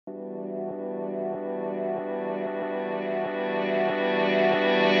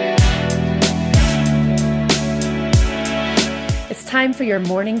time for your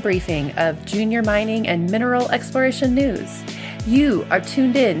morning briefing of junior mining and mineral exploration news. You are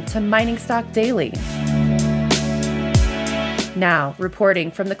tuned in to Mining Stock Daily. Now, reporting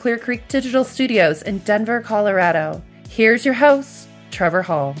from the Clear Creek Digital Studios in Denver, Colorado, here's your host, Trevor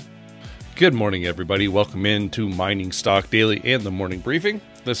Hall. Good morning, everybody. Welcome into Mining Stock Daily and the morning briefing.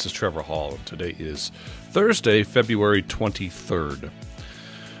 This is Trevor Hall, and today is Thursday, February 23rd.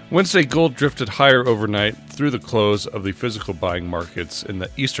 Wednesday, gold drifted higher overnight through the close of the physical buying markets in the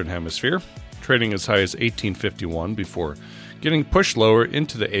Eastern Hemisphere, trading as high as $18.51 before getting pushed lower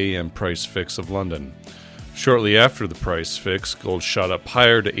into the AM price fix of London. Shortly after the price fix, gold shot up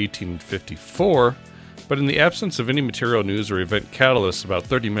higher to $18.54, but in the absence of any material news or event catalysts about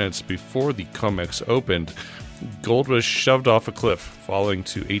 30 minutes before the COMEX opened, gold was shoved off a cliff, falling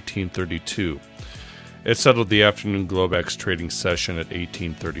to $18.32. It settled the afternoon Globex trading session at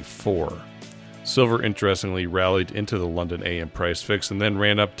 $18.34. Silver, interestingly, rallied into the London AM price fix and then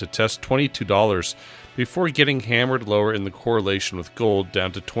ran up to test $22 before getting hammered lower in the correlation with gold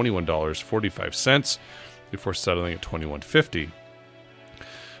down to $21.45 before settling at $21.50.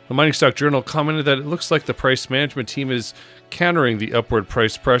 The Mining Stock Journal commented that it looks like the price management team is countering the upward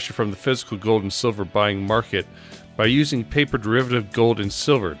price pressure from the physical gold and silver buying market by using paper derivative gold and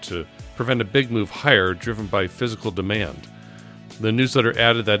silver to prevent a big move higher driven by physical demand. The newsletter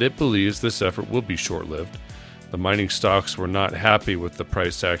added that it believes this effort will be short-lived. The mining stocks were not happy with the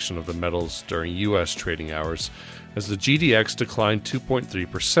price action of the metals during U.S. trading hours, as the GDX declined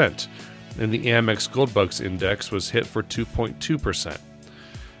 2.3%, and the Amex Gold Bucks Index was hit for 2.2%.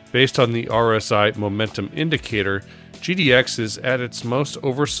 Based on the RSI Momentum Indicator, GDX is at its most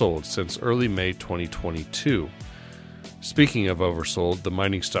oversold since early May 2022. Speaking of oversold, the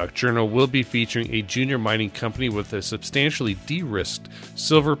Mining Stock Journal will be featuring a junior mining company with a substantially de-risked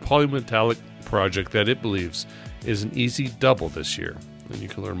silver polymetallic project that it believes is an easy double this year. And you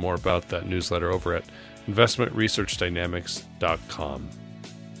can learn more about that newsletter over at investmentresearchdynamics.com.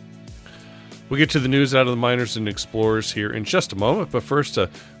 We'll get to the news out of the miners and explorers here in just a moment, but first a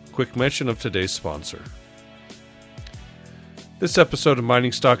quick mention of today's sponsor. This episode of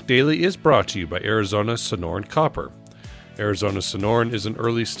Mining Stock Daily is brought to you by Arizona Sonoran Copper. Arizona Sonoran is an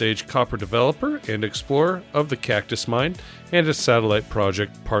early-stage copper developer and explorer of the Cactus Mine and its satellite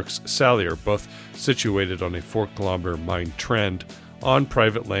project Parks Salyer, both situated on a 4-kilometer mine trend on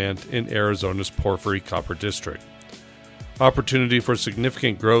private land in Arizona's Porphyry Copper District. Opportunity for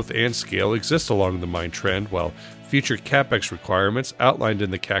significant growth and scale exists along the mine trend, while future capex requirements outlined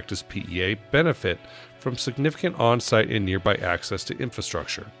in the Cactus PEA benefit from significant on-site and nearby access to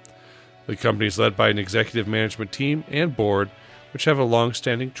infrastructure. The company is led by an executive management team and board which have a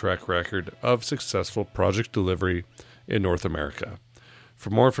long-standing track record of successful project delivery in North America. For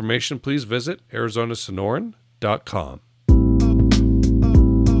more information, please visit arizonasonoran.com.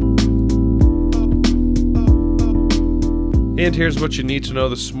 And here's what you need to know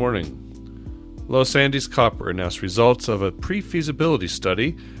this morning. Los Andes Copper announced results of a pre-feasibility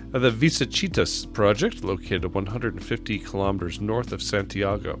study of the Visachitas project located 150 kilometers north of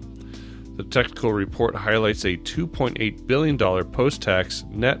Santiago. The technical report highlights a $2.8 billion post-tax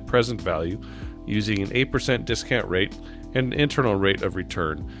net present value using an 8% discount rate and an internal rate of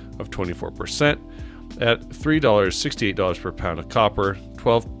return of 24% at $3.68 per pound of copper,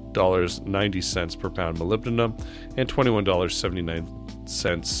 $12.90 per pound of molybdenum, and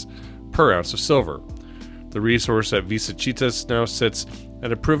 $21.79 per ounce of silver. The resource at Visachitas now sits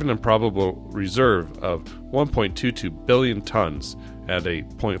at a proven and probable reserve of 1.22 billion tons at a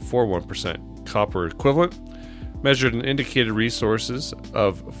 0.41% copper equivalent, measured and indicated resources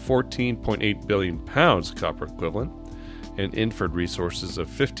of 14.8 billion pounds copper equivalent, and inferred resources of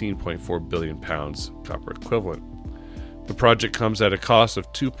 15.4 billion pounds copper equivalent. The project comes at a cost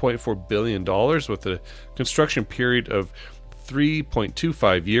of $2.4 billion with a construction period of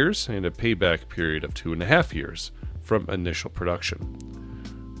 3.25 years and a payback period of 2.5 years from initial production.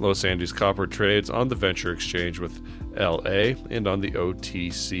 Los Andes Copper trades on the Venture Exchange with LA and on the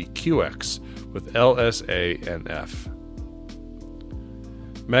OTCQX with LSANF.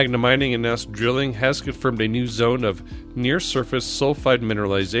 Magna Mining announced drilling has confirmed a new zone of near-surface sulfide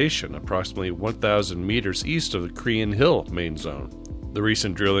mineralization approximately 1,000 meters east of the Crean Hill main zone. The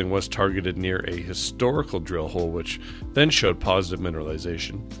recent drilling was targeted near a historical drill hole which then showed positive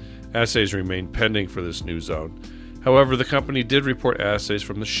mineralization. Assays remain pending for this new zone. However, the company did report assays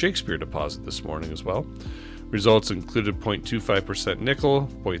from the Shakespeare deposit this morning as well. Results included 0.25% nickel,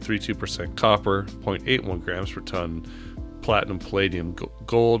 0.32% copper, 0.81 grams per ton platinum, palladium,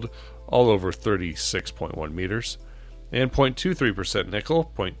 gold, all over 36.1 meters, and 0.23%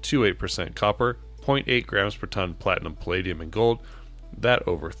 nickel, 0.28% copper, 0.8 grams per ton platinum, palladium, and gold, that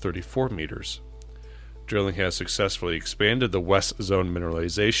over 34 meters. Drilling has successfully expanded the west zone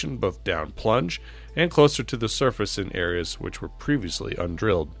mineralization both down plunge and closer to the surface in areas which were previously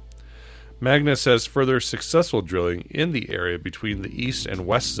undrilled. Magna says further successful drilling in the area between the east and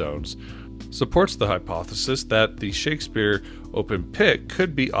west zones supports the hypothesis that the Shakespeare open pit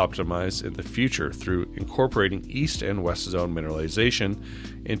could be optimized in the future through incorporating east and west zone mineralization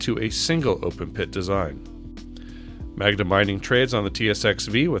into a single open pit design. Magna Mining trades on the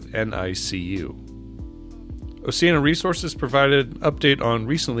TSXV with NICU. Osina Resources provided an update on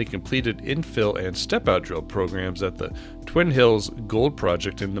recently completed infill and step-out drill programs at the Twin Hills Gold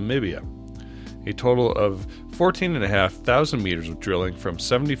Project in Namibia. A total of 14,500 meters of drilling from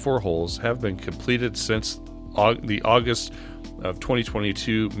 74 holes have been completed since the August of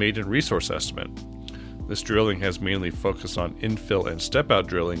 2022 maiden resource estimate. This drilling has mainly focused on infill and step-out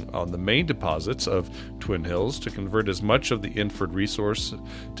drilling on the main deposits of Twin Hills to convert as much of the inferred resource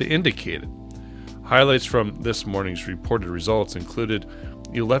to indicated. Highlights from this morning's reported results included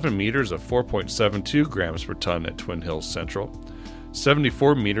 11 meters of 4.72 grams per ton at Twin Hills Central,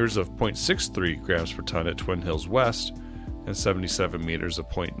 74 meters of 0.63 grams per ton at Twin Hills West, and 77 meters of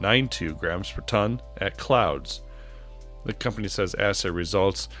 0.92 grams per ton at Clouds. The company says assay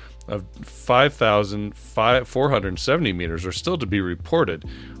results of 5,470 meters are still to be reported,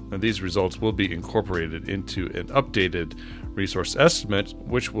 and these results will be incorporated into an updated resource estimate,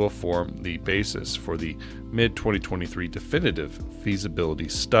 which will form the basis for the mid-2023 definitive feasibility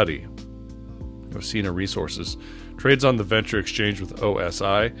study. Osina Resources trades on the Venture Exchange with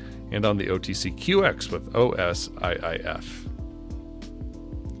OSI and on the OTCQX with OSIIF.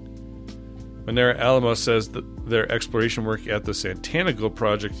 Minera Alamos says that their exploration work at the Santana Gold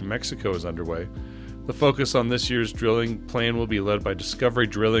Project in Mexico is underway. The focus on this year's drilling plan will be led by discovery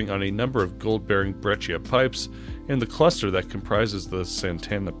drilling on a number of gold-bearing breccia pipes in the cluster that comprises the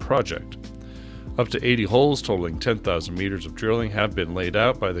Santana project. Up to 80 holes totaling 10,000 meters of drilling have been laid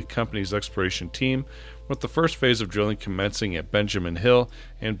out by the company's exploration team, with the first phase of drilling commencing at Benjamin Hill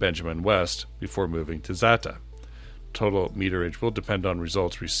and Benjamin West before moving to Zata. Total meterage will depend on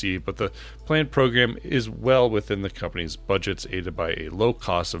results received, but the planned program is well within the company's budgets, aided by a low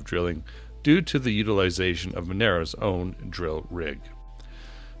cost of drilling due to the utilization of Minera's own drill rig.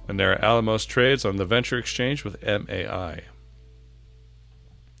 Minera Alamos trades on the Venture Exchange with MAI.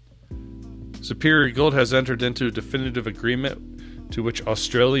 Superior Gold has entered into a definitive agreement to which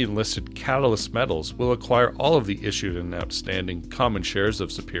Australian-listed Catalyst Metals will acquire all of the issued and outstanding common shares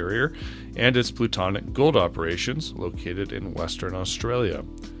of Superior and its plutonic gold operations located in Western Australia.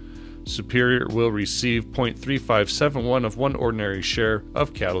 Superior will receive 0.3571 of one ordinary share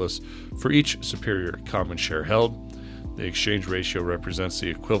of Catalyst for each Superior common share held. The exchange ratio represents the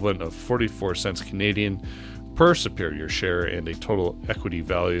equivalent of 44 cents Canadian per Superior share and a total equity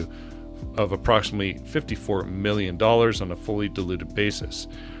value of approximately $54 million on a fully diluted basis.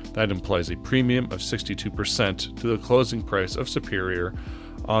 That implies a premium of 62% to the closing price of Superior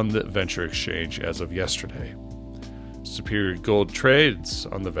on the Venture Exchange as of yesterday. Superior Gold trades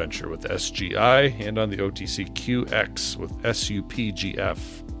on the Venture with SGI and on the OTCQX with SUPGF.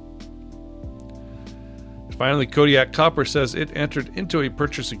 Finally, Kodiak Copper says it entered into a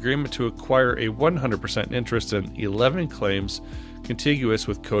purchase agreement to acquire a 100% interest in 11 claims contiguous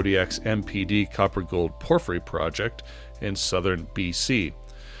with Kodiak's MPD Copper Gold Porphyry project in southern BC.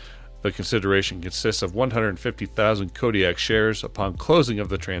 The consideration consists of 150,000 Kodiak shares upon closing of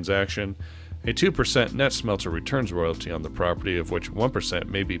the transaction, a 2% net smelter returns royalty on the property, of which 1%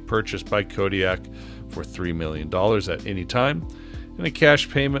 may be purchased by Kodiak for $3 million at any time, and a cash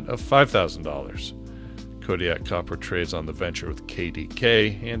payment of $5,000. Kodiak Copper trades on the Venture with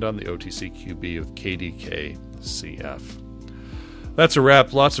KDK and on the OTCQB with KDKCF. That's a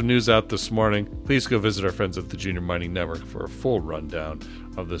wrap. Lots of news out this morning. Please go visit our friends at the Junior Mining Network for a full rundown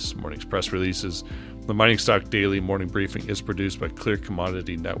of this morning's press releases. The Mining Stock Daily Morning Briefing is produced by Clear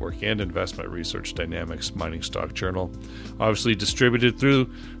Commodity Network and Investment Research Dynamics Mining Stock Journal. Obviously distributed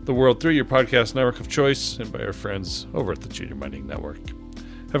through the world through your podcast network of choice and by our friends over at the Junior Mining Network.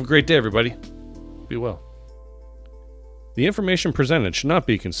 Have a great day, everybody. Be well. The information presented should not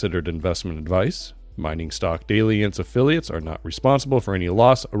be considered investment advice. Mining Stock Daily and its affiliates are not responsible for any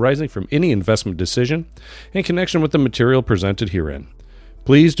loss arising from any investment decision in connection with the material presented herein.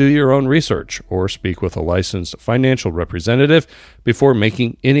 Please do your own research or speak with a licensed financial representative before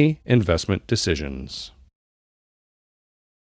making any investment decisions.